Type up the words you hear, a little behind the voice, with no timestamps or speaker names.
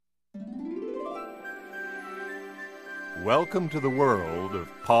Welcome to the world of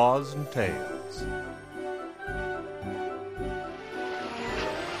Paws and Tails.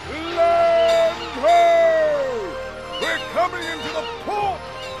 Land ho! We're coming into the port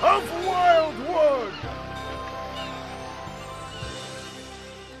of Wildwood!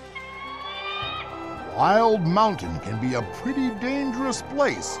 Wild Mountain can be a pretty dangerous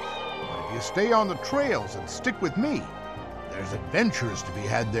place, but if you stay on the trails and stick with me, there's adventures to be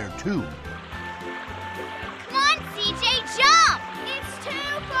had there too. Come on, CJ, jump! It's too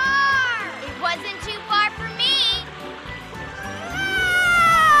far! It wasn't too far for me!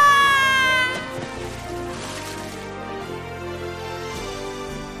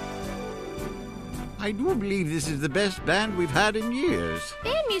 I do believe this is the best band we've had in years.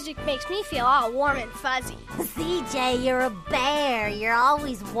 Band music makes me feel all warm and fuzzy. CJ, you're a bear. You're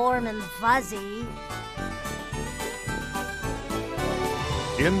always warm and fuzzy.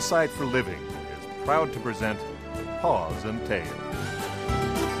 Insight for Living is proud to present Paws and Tails.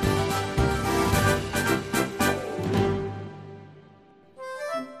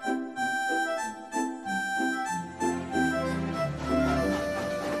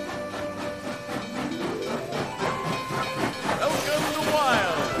 Welcome to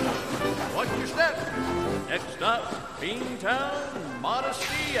Wild. Watch your step. Next stop, Beantown,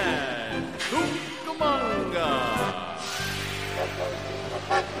 Modesty, and Cucamonga.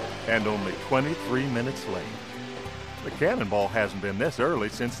 And only 23 minutes late. The Cannonball hasn't been this early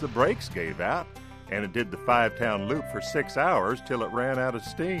since the brakes gave out, and it did the 5-town loop for 6 hours till it ran out of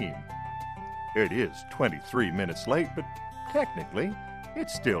steam. It is 23 minutes late, but technically,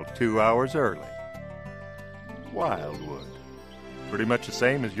 it's still 2 hours early. Wildwood. Pretty much the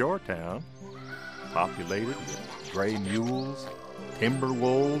same as your town. Populated with gray mules, timber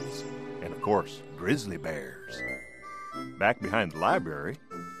wolves, and of course, grizzly bears. Back behind the library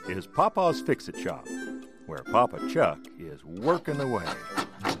is Papa's Fix-It Shop, where Papa Chuck is working away.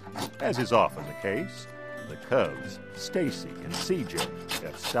 As is often the case, the Cubs, Stacy and CJ,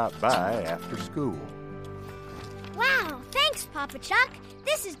 have stopped by after school. Wow, thanks, Papa Chuck.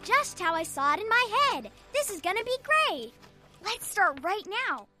 This is just how I saw it in my head. This is gonna be great. Let's start right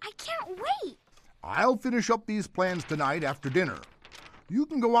now. I can't wait. I'll finish up these plans tonight after dinner. You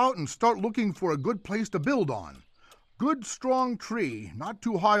can go out and start looking for a good place to build on. Good, strong tree, not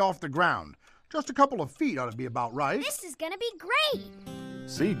too high off the ground. Just a couple of feet ought to be about right. This is gonna be great.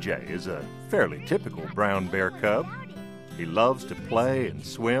 CJ is a fairly typical brown bear cub. He loves to play and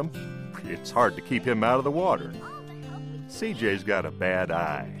swim. It's hard to keep him out of the water. CJ's got a bad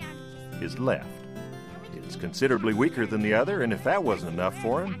eye, his left. It's considerably weaker than the other, and if that wasn't enough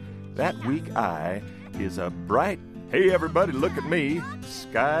for him, that weak eye is a bright, hey everybody look at me,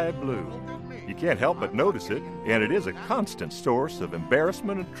 sky blue. You can't help but notice it, and it is a constant source of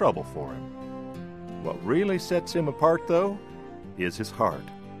embarrassment and trouble for him. What really sets him apart, though, is his heart.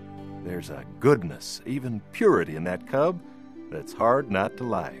 There's a goodness, even purity in that cub that's hard not to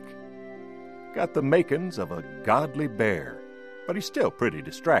like. Got the makings of a godly bear, but he's still pretty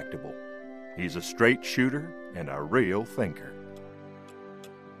distractible. He's a straight shooter and a real thinker.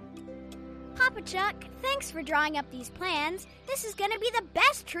 Papa Chuck, thanks for drawing up these plans. This is gonna be the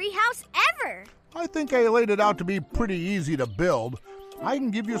best treehouse ever. I think I laid it out to be pretty easy to build. I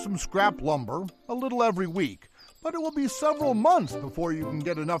can give you some scrap lumber, a little every week, but it will be several months before you can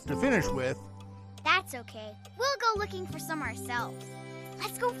get enough to finish with. That's okay. We'll go looking for some ourselves.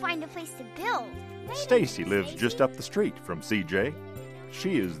 Let's go find a place to build. Stacy lives just up the street from CJ.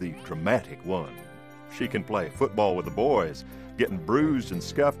 She is the dramatic one. She can play football with the boys, getting bruised and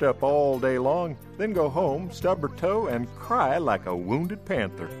scuffed up all day long, then go home, stub her toe, and cry like a wounded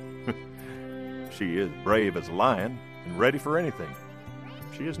panther. She is brave as a lion and ready for anything.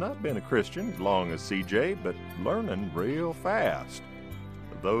 She has not been a Christian as long as CJ, but learning real fast.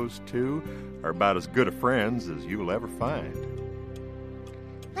 Those two are about as good of friends as you will ever find.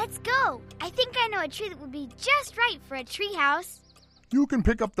 Let's go. I think I know a tree that would be just right for a treehouse. You can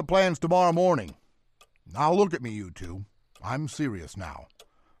pick up the plans tomorrow morning. Now look at me, you two. I'm serious now.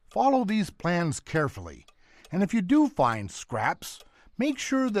 Follow these plans carefully, and if you do find scraps, make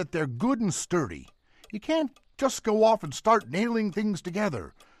sure that they're good and sturdy. You can't just go off and start nailing things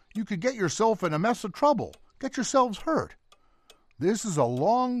together. You could get yourself in a mess of trouble, get yourselves hurt. This is a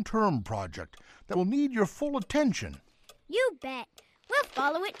long-term project that will need your full attention. You bet. We'll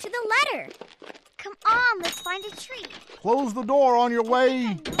follow it to the letter. Come on, let's find a tree. Close the door on your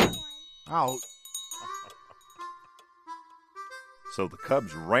way out. So the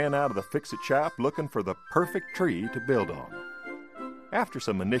Cubs ran out of the Fix-It shop looking for the perfect tree to build on. After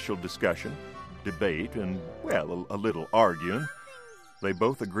some initial discussion, debate, and, well, a little arguing, they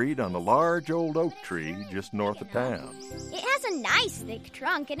both agreed on a large old oak tree just north of town. It has a nice thick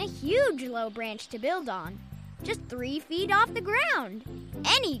trunk and a huge low branch to build on. Just 3 feet off the ground.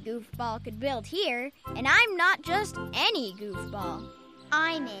 Any goofball could build here, and I'm not just any goofball.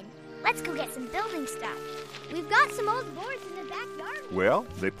 I'm in. Let's go get some building stuff. We've got some old boards in the backyard. Well,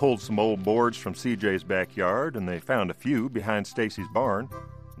 they pulled some old boards from CJ's backyard, and they found a few behind Stacy's barn.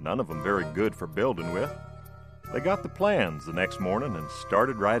 None of them very good for building with. They got the plans the next morning and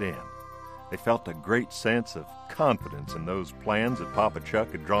started right in. They felt a great sense of confidence in those plans that Papa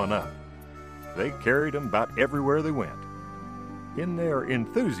Chuck had drawn up. They carried them about everywhere they went. In their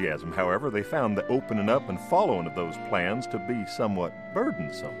enthusiasm, however, they found the opening up and following of those plans to be somewhat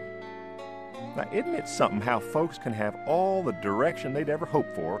burdensome. Now, isn't it something how folks can have all the direction they'd ever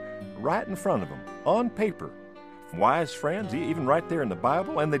hoped for right in front of them, on paper, from wise friends, even right there in the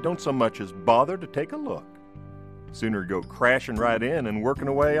Bible, and they don't so much as bother to take a look. Sooner go crashing right in and working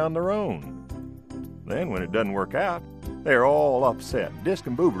away on their own. Then, when it doesn't work out, they're all upset,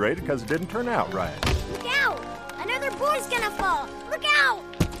 discombobulated because it didn't turn out right. Look out! Another board's gonna fall! Look out!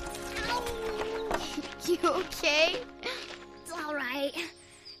 You okay? It's all right.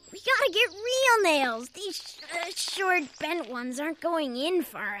 We gotta get real nails. These short, bent ones aren't going in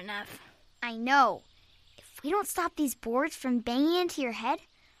far enough. I know. If we don't stop these boards from banging into your head,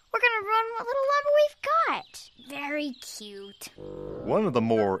 we're gonna ruin what little lumber we've got. Very cute. One of the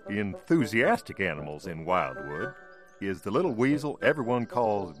more enthusiastic animals in Wildwood is the little weasel everyone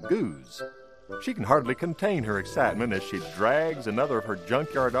calls Goose. She can hardly contain her excitement as she drags another of her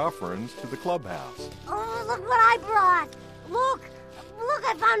junkyard offerings to the clubhouse. Oh, look what I brought. Look,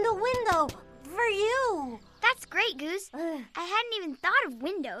 I found a window for you. That's great, Goose. I hadn't even thought of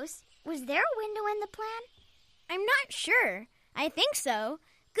windows. Was there a window in the plan? I'm not sure. I think so.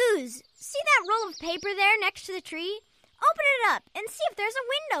 Goose, see that roll of paper there next to the tree? Open it up and see if there's a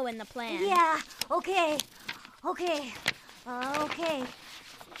window in the plan. Yeah, okay.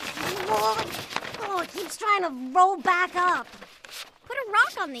 Oh, it keeps trying to roll back up. Put a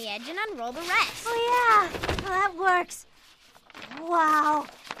rock on the edge and unroll the rest. Oh, yeah, that works. Wow,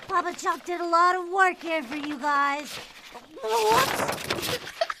 Papa Chuck did a lot of work here for you guys. Whoops.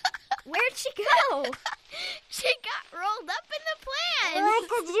 Where'd she go? She got rolled up in the plan. I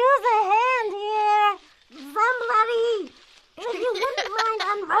could use a hand here. Somebody, if you wouldn't mind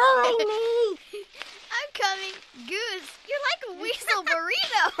unrolling me. I'm coming. Goose, you're like a weasel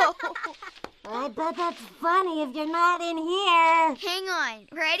burrito. I bet that's funny if you're not in here. Hang on.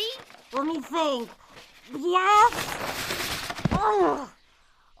 Ready? Let me think. Yes? Oh.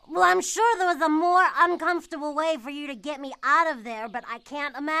 Well, I'm sure there was a more uncomfortable way for you to get me out of there, but I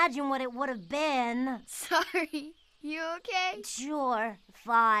can't imagine what it would have been. Sorry. You okay? Sure.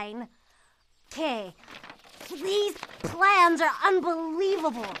 Fine. Okay. These plans are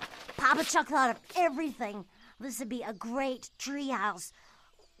unbelievable. Papa Chuck thought of everything. This would be a great treehouse.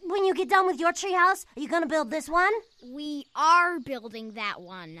 When you get done with your treehouse, are you going to build this one? We are building that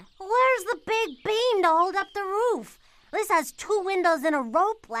one. Where's the big beam to hold up the roof? This has 2 windows and a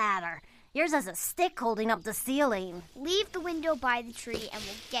rope ladder. Yours has a stick holding up the ceiling. Leave the window by the tree and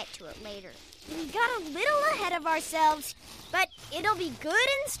we'll get to it later. We got a little ahead of ourselves, but it'll be good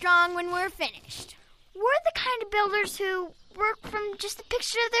and strong when we're finished. We're the kind of builders who work from just a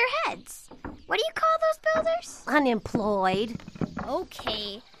picture of their heads. What do you call those builders? Unemployed.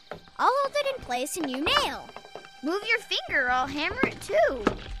 Okay. I'll hold it in place and you nail. Move your finger, I'll hammer it too.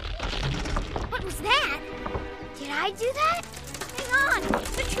 What was that? Did I do that? Hang on!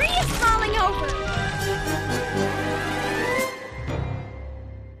 The tree is falling over!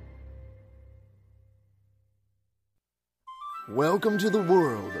 Welcome to the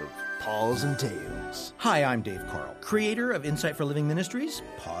world of Paws and Tales. Hi, I'm Dave Carl, creator of Insight for Living Ministries,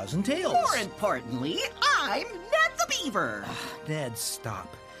 Paws and Tales. More importantly, I'm Ned the Beaver. Ned,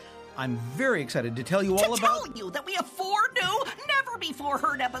 stop. I'm very excited to tell you all about... To tell you that we have 4 new,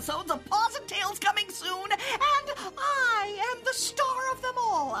 never-before-heard episodes of Paws and Tales coming soon, and I am the star of them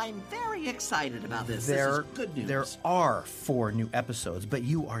all. I'm very excited about this. This is good news. There are 4 new episodes, but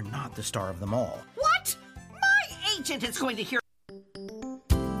you are not the star of them all. What? My agent is going to hear...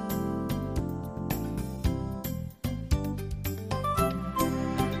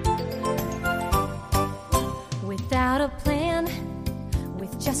 Without a plan,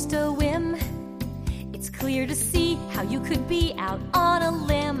 with just a whim, it's clear to see how you could be out on a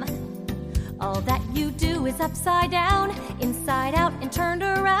limb. All that you do is upside down, inside out, and turned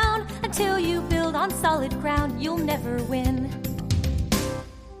around. Until you build on solid ground, you'll never win.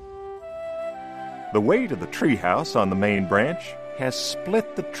 The way to the treehouse on the main branch has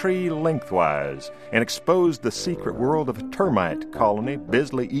split the tree lengthwise and exposed the secret world of a termite colony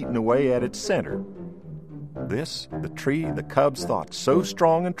busily eating away at its center. This, the tree the cubs thought so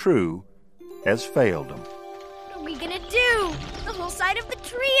strong and true, has failed them. What are we gonna do? The whole side of the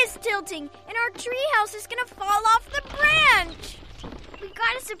tree is tilting, and our treehouse is gonna fall off the branch. We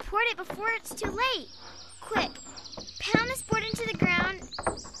gotta support it before it's too late. Quick, pound this board into the ground,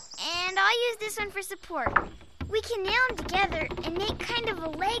 and I'll use this one for support. We can nail them together and make kind of a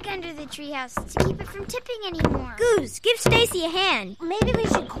leg under the treehouse to keep it from tipping anymore. Goose, give Stacy a hand. Maybe we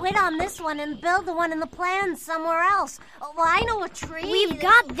should quit on this one and build the one in the plan somewhere else. Well, I know a tree. We've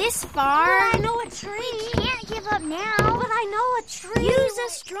got this far. Well, I know a tree. We can't give up now. But I know a tree. Use a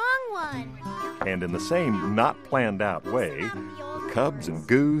strong one. And in the same not-planned-out way, Cubs and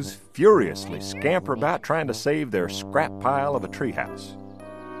Goose furiously scamper about trying to save their scrap pile of a treehouse.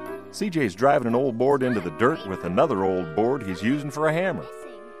 CJ's driving an old board into the dirt with another old board he's using for a hammer.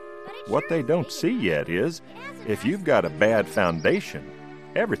 What they don't see yet is, if you've got a bad foundation,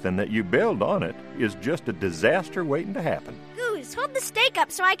 everything that you build on it is just a disaster waiting to happen. Goose, hold the stake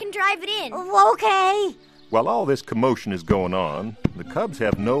up so I can drive it in. Okay. While all this commotion is going on, the Cubs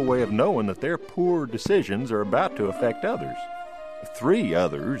have no way of knowing that their poor decisions are about to affect others. 3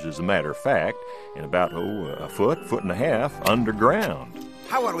 others, as a matter of fact, and about, a foot and a half underground.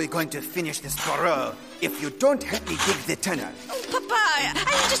 How are we going to finish this burrow if you don't help me dig the tunnel? Oh, Papa,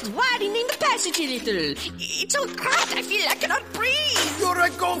 I'm just widening the passage a little. It's so cramped, I feel I cannot breathe. You're a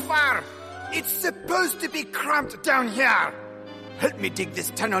gopher! It's supposed to be cramped down here. Help me dig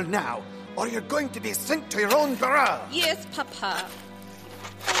this tunnel now, or you're going to be sent to your own burrow. Yes, Papa.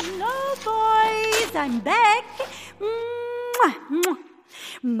 Hello, boys. I'm back.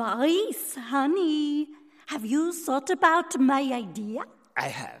 Maurice, honey, have you thought about my idea? I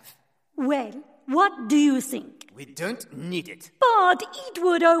have. Well, what do you think? We don't need it. But it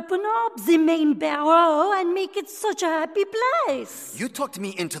would open up the main barrow and make it such a happy place. You talked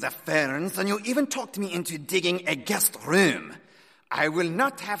me into the ferns, and you even talked me into digging a guest room. I will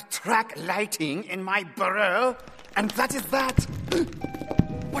not have track lighting in my burrow, and that is that.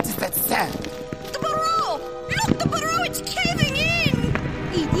 What is that sound? The burrow! Look, the burrow, it's caving in!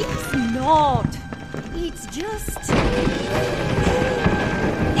 It is not. It's just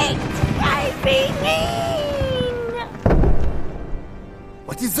driving in.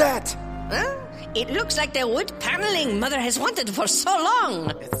 What is that? Huh? It looks like the wood paneling Mother has wanted for so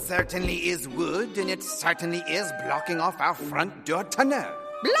long. It certainly is wood, and it certainly is blocking off our front door tunnel.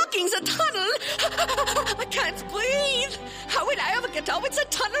 Blocking the tunnel? I can't breathe. How will I ever get out with the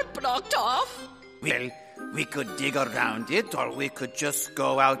tunnel blocked off? Well, we could dig around it, or we could just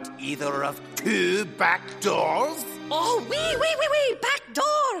go out either of 2 back doors. Oh, wait, back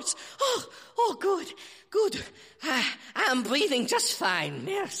doors. Oh, good. I'm breathing just fine.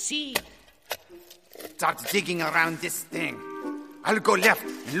 Merci. Start digging around this thing. I'll go left.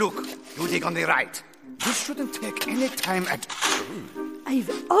 Luke, you dig on the right. This shouldn't take any time at all. I've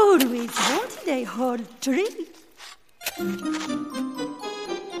always wanted a whole tree.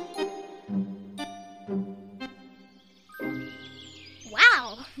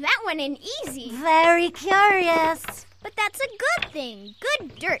 Wow, that went in easy. Very curious. But that's a good thing.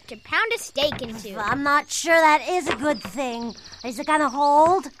 Good dirt to pound a stake into. I'm not sure that is a good thing. Is it gonna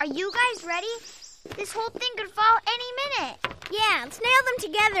hold? Are you guys ready? This whole thing could fall any minute. Yeah, let's nail them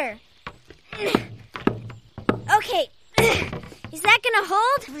together. Okay. Is that gonna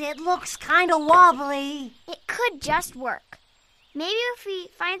hold? It looks kind of wobbly. It could just work. Maybe if we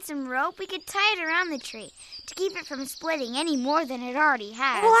find some rope, we could tie it around the tree to keep it from splitting any more than it already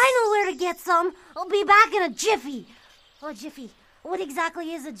has. Well, I know where to get some. I'll be back in a jiffy. Oh, jiffy. What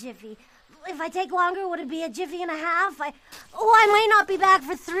exactly is a jiffy? If I take longer, would it be a jiffy and a half? I might not be back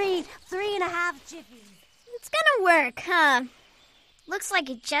for 3.5 jiffies. It's gonna work, huh? Looks like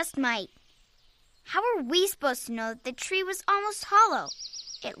it just might. How are we supposed to know that the tree was almost hollow?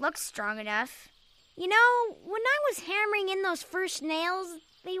 It looks strong enough. You know, when I was hammering in those first nails,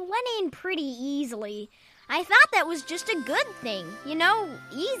 they went in pretty easily. I thought that was just a good thing. You know,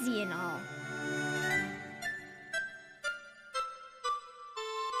 easy and all.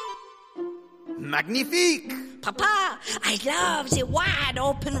 Magnifique! Papa, I love the wide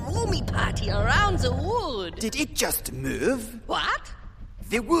open roomy party around the wood. Did it just move? What?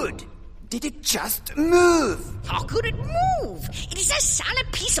 The wood. Did it just move? How could it move? It is a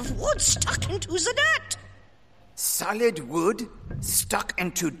solid piece of wood stuck into the dirt. Solid wood stuck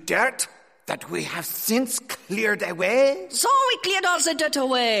into dirt that we have since cleared away? So we cleared all the dirt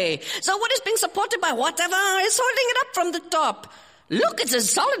away. The wood is being supported by whatever is holding it up from the top. Look, it's as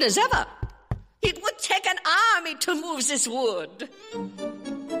solid as ever. It would take an army to move this wood.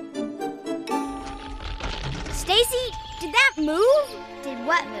 Stacy, did that move? Did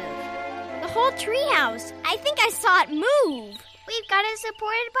what move? The whole treehouse. I think I saw it move. We've got it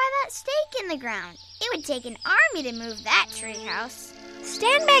supported by that stake in the ground. It would take an army to move that treehouse.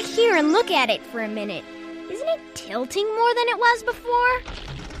 Stand back here and look at it for a minute. Isn't it tilting more than it was before?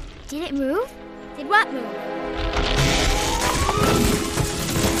 Did it move? Did what move?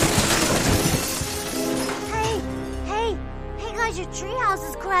 Hey guys, your treehouse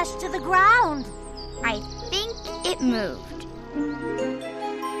has crashed to the ground. I think it moved.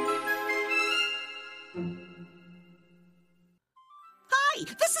 Hi,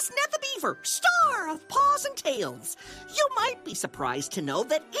 this is Ned the Beaver, star of Paws and Tails. You might be surprised to know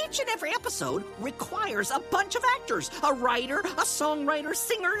that each and every episode requires a bunch of actors, a writer, a songwriter,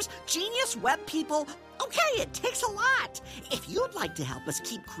 singers, genius web people. Okay, it takes a lot. If you'd like to help us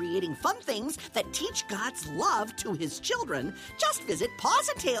keep creating fun things that teach God's love to his children, just visit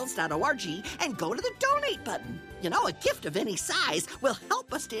pawsandtails.org and go to the donate button. You know, a gift of any size will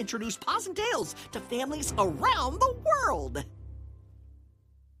help us to introduce Paws and Tails to families around the world.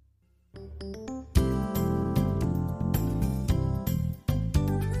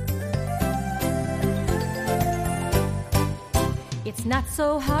 It's not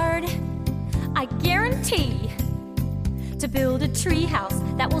so hard, I guarantee, to build a tree house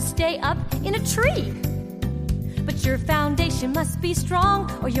that will stay up in a tree. But your foundation must be strong,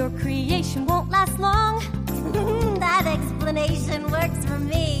 or your creation won't last long. That explanation works for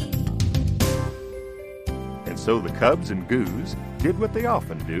me. And so the Cubs and Goos did what they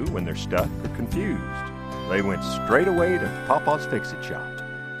often do when they're stuck or confused. They went straight away to Papa's Fix-It Shop.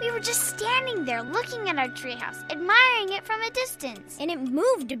 We were just standing there looking at our treehouse, admiring it from a distance. And it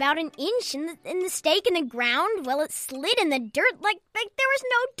moved about an inch in the stake in the ground. Well, it slid in the dirt like there was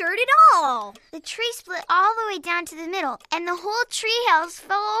no dirt at all. The tree split all the way down to the middle, and the whole treehouse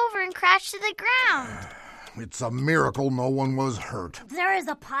fell over and crashed to the ground. It's a miracle no one was hurt. There is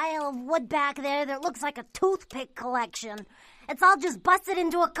a pile of wood back there that looks like a toothpick collection. It's all just busted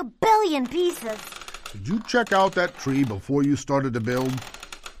into a kabillion pieces. Did you check out that tree before you started to build?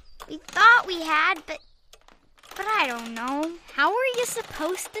 We thought we had, but I don't know. How are you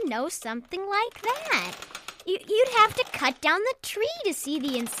supposed to know something like that? You'd have to cut down the tree to see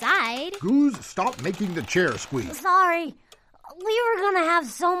the inside. Goose, stop making the chair squeak. Sorry. We were going to have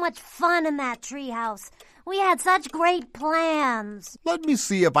so much fun in that treehouse. We had such great plans. Let me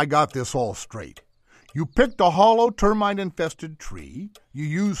see if I got this all straight. You picked a hollow termite-infested tree, you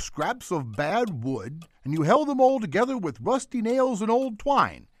used scraps of bad wood, and you held them all together with rusty nails and old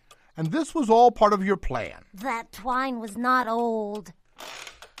twine. And this was all part of your plan. That twine was not old.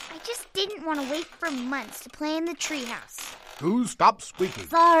 I just didn't want to wait for months to play in the treehouse. Goose, stop squeaking.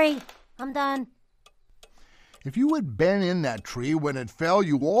 Sorry, I'm done. If you had been in that tree when it fell,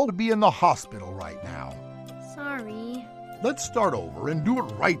 you ought to be in the hospital right now. Sorry. Let's start over and do it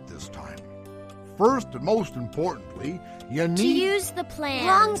right this time. First and most importantly, you need... to use the plan.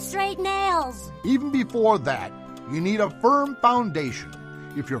 Long, straight nails. Even before that, you need a firm foundation.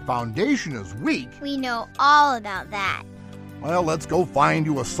 If your foundation is weak... We know all about that. Well, let's go find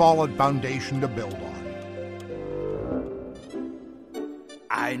you a solid foundation to build on.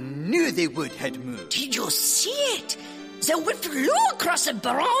 I knew the wood had moved. Did you see it? The wood flew across the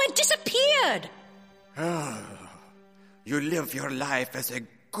burrow and disappeared. Oh, you live your life as a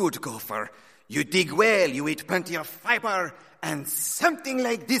good gopher. You dig well, you eat plenty of fiber, and something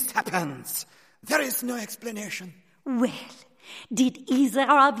like this happens. There is no explanation. Well, did either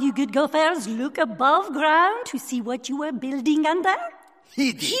of you good gophers look above ground to see what you were building under?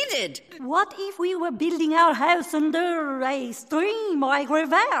 He did. He did. What if we were building our house under a stream or a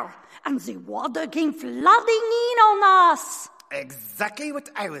river, and the water came flooding in on us? Exactly what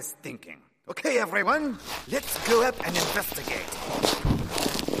I was thinking. Okay, everyone, let's go up and investigate.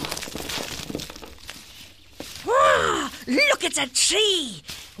 Wow, look at that tree.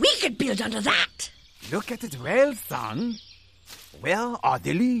 We could build under that. Look at it well, son. Where are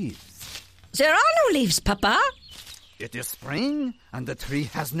the leaves? There are no leaves, Papa. It is spring, and the tree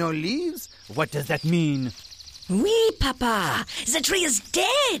has no leaves? What does that mean? Oui, Papa. The tree is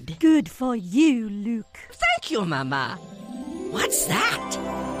dead. Good for you, Luke. Thank you, Mama. What's that?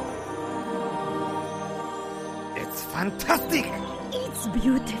 It's fantastic. It's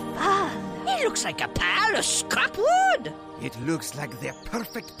beautiful. It looks like a pile of scrap wood. It looks like the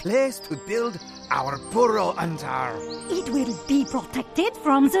perfect place to build our burrow under. It will be protected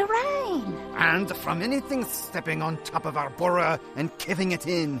from the rain. And from anything stepping on top of our burrow and caving it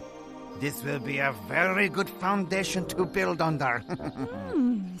in. This will be a very good foundation to build under.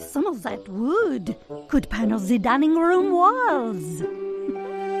 Some of that wood could panel the dining room walls.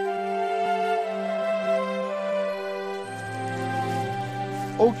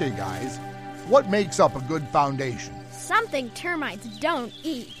 Okay, guys, what makes up a good foundation? Something termites don't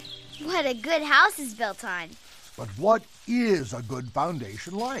eat. What a good house is built on. But what is a good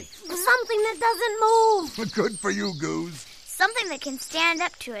foundation like? Something that doesn't move. Good for you, Goose. Something that can stand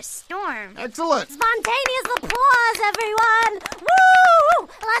up to a storm. Excellent. Spontaneous applause, everyone. Woo!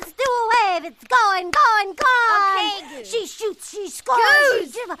 Let's do a wave. It's going. Okay, Goose. She shoots, she scores.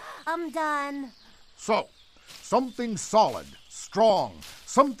 Goose! I'm done. So, something solid, strong,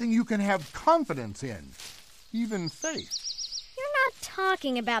 something you can have confidence in, even faith. You're not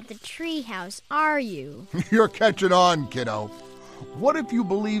talking about the treehouse, are you? You're catching on, kiddo. What if you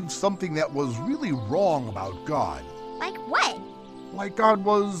believed something that was really wrong about God? Like what? Like God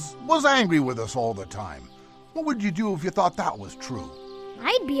was angry with us all the time. What would you do if you thought that was true?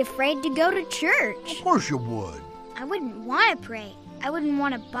 I'd be afraid to go to church. Of course you would. I wouldn't want to pray. I wouldn't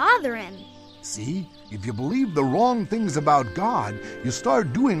want to bother him. See, if you believe the wrong things about God, you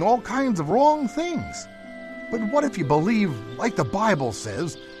start doing all kinds of wrong things. But what if you believe, like the Bible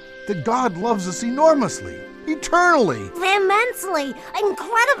says, that God loves us enormously, eternally? Immensely,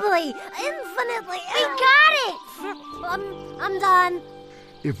 incredibly, infinitely. We got it! I'm done.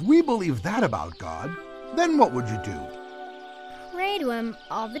 If we believe that about God, then what would you do? Pray to him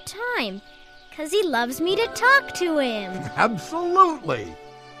all the time, 'cause he loves me to talk to him. Absolutely.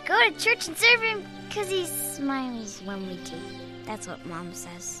 Go to church and serve him 'cause he smiles when we do. That's what Mom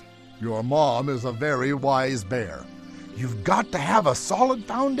says. Your mom is a very wise bear. You've got to have a solid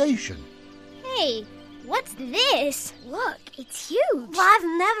foundation. Hey, what's this? Look, it's huge. Well,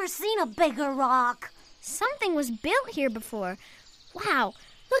 I've never seen a bigger rock. Something was built here before. Wow,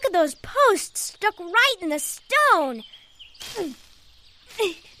 look at those posts stuck right in the stone.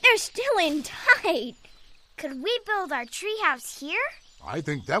 They're still in tight. Could we build our treehouse here? I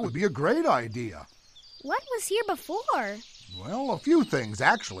think that would be a great idea. What was here before? Well, a few things,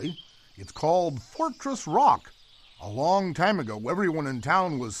 actually. It's called Fortress Rock. A long time ago, everyone in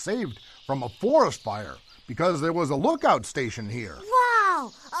town was saved from a forest fire because there was a lookout station here.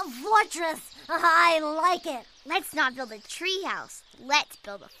 Wow, a fortress. I like it. Let's not build a treehouse. Let's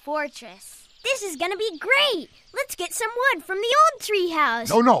build a fortress. This is gonna be great. Let's get some wood from the old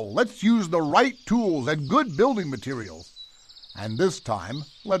treehouse. No, let's use the right tools and good building materials. And this time,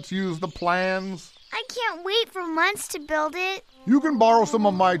 let's use the plans. I can't wait for months to build it. You can borrow some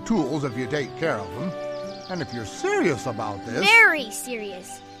of my tools if you take care of them. And if you're serious about this... Very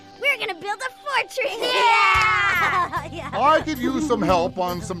serious. We're gonna build a fortress. Yeah! I could use some help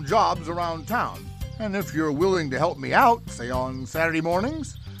on some jobs around town. And if you're willing to help me out, say on Saturday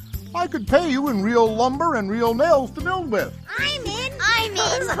mornings, I could pay you in real lumber and real nails to build with. I'm in.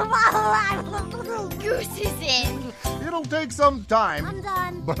 Goose is in. It'll take some time. I'm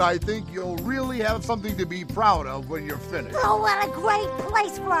done. But I think you'll really have something to be proud of when you're finished. Oh, what a great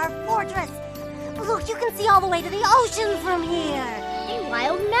place for our fortress. Look, you can see all the way to the ocean from here. A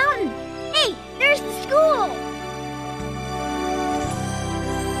wild mountain. Hey, there's the school.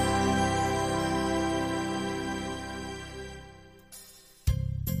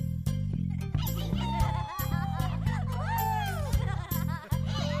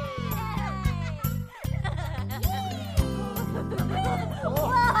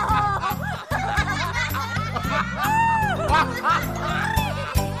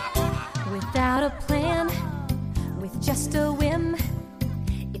 Without a plan, with just a whim,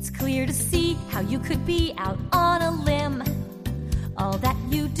 it's clear to see how you could be out on a limb. All that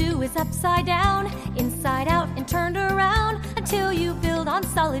you do is upside down, inside out, and turned around. Until you build on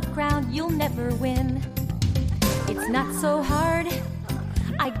solid ground, you'll never win. It's not so hard,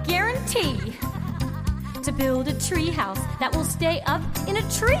 I guarantee, to build a tree house that will stay up in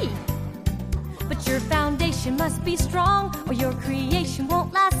a tree. But your foundation must be strong, or your creation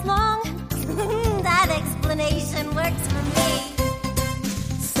won't last long. That explanation works for me.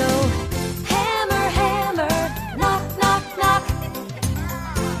 So, hammer, hammer, knock, knock, knock.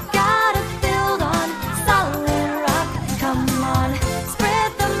 Gotta build on solid rock. Come on,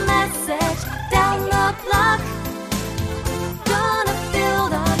 spread the message down the block. Gonna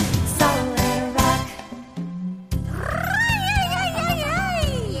build on solid rock.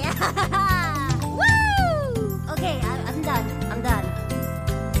 Okay, I'm done.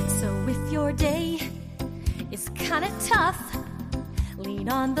 So if your day is kinda tough, lean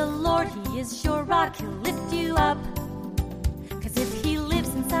on the Lord, He is your rock, He'll lift you up. 'Cause if He lives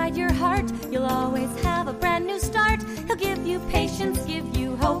inside your heart, you'll always have a brand new start. He'll give you patience, give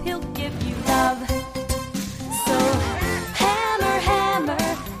you hope, He'll give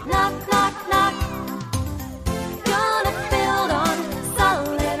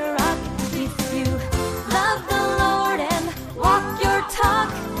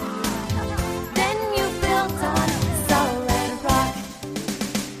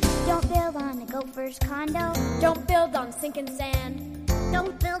Don't build on sinking sand.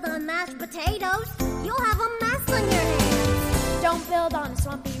 Don't build on mashed potatoes. You'll have a mess on your hands. Don't build on a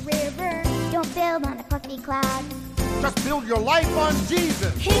swampy river. Don't build on a puffy cloud. Just build your life on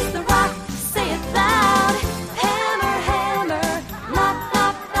Jesus. He's the rock, say it loud. Hammer, hammer, knock,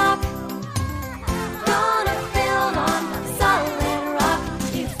 knock, knock. Gonna build on solid rock.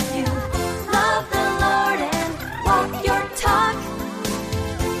 If you love the Lord and walk your talk,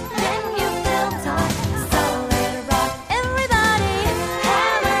 then you build on solid rock. Everybody,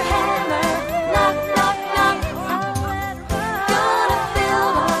 hammer, hammer, knock, knock, knock. Gonna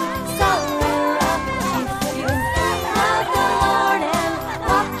build on solid rock. If you love the Lord and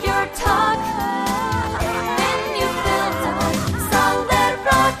walk your talk, then you build on solid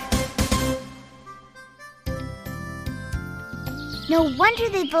rock. No wonder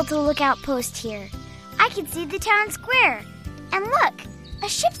they built a lookout post here. I can see the town square. And look, a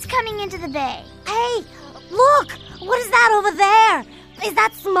ship's coming into the bay. Hey, look! What is that over there? Is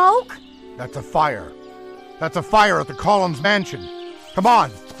that smoke? That's a fire. That's a fire at the Collins mansion. Come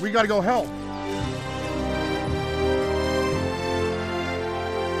on, we gotta go help.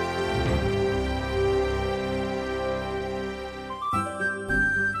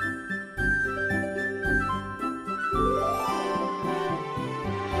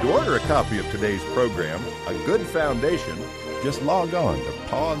 To order a copy of today's program, A Good Foundation, just log on to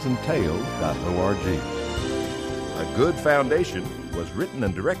pawsandtails.org. A Good Foundation was written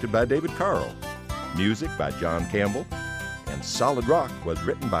and directed by David Carl. Music by John Campbell. And Solid Rock was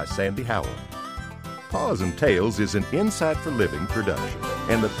written by Sandy Howell. Paws and Tales is an Insight for Living production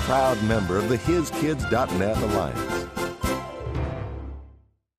and a proud member of the HisKids.net Alliance.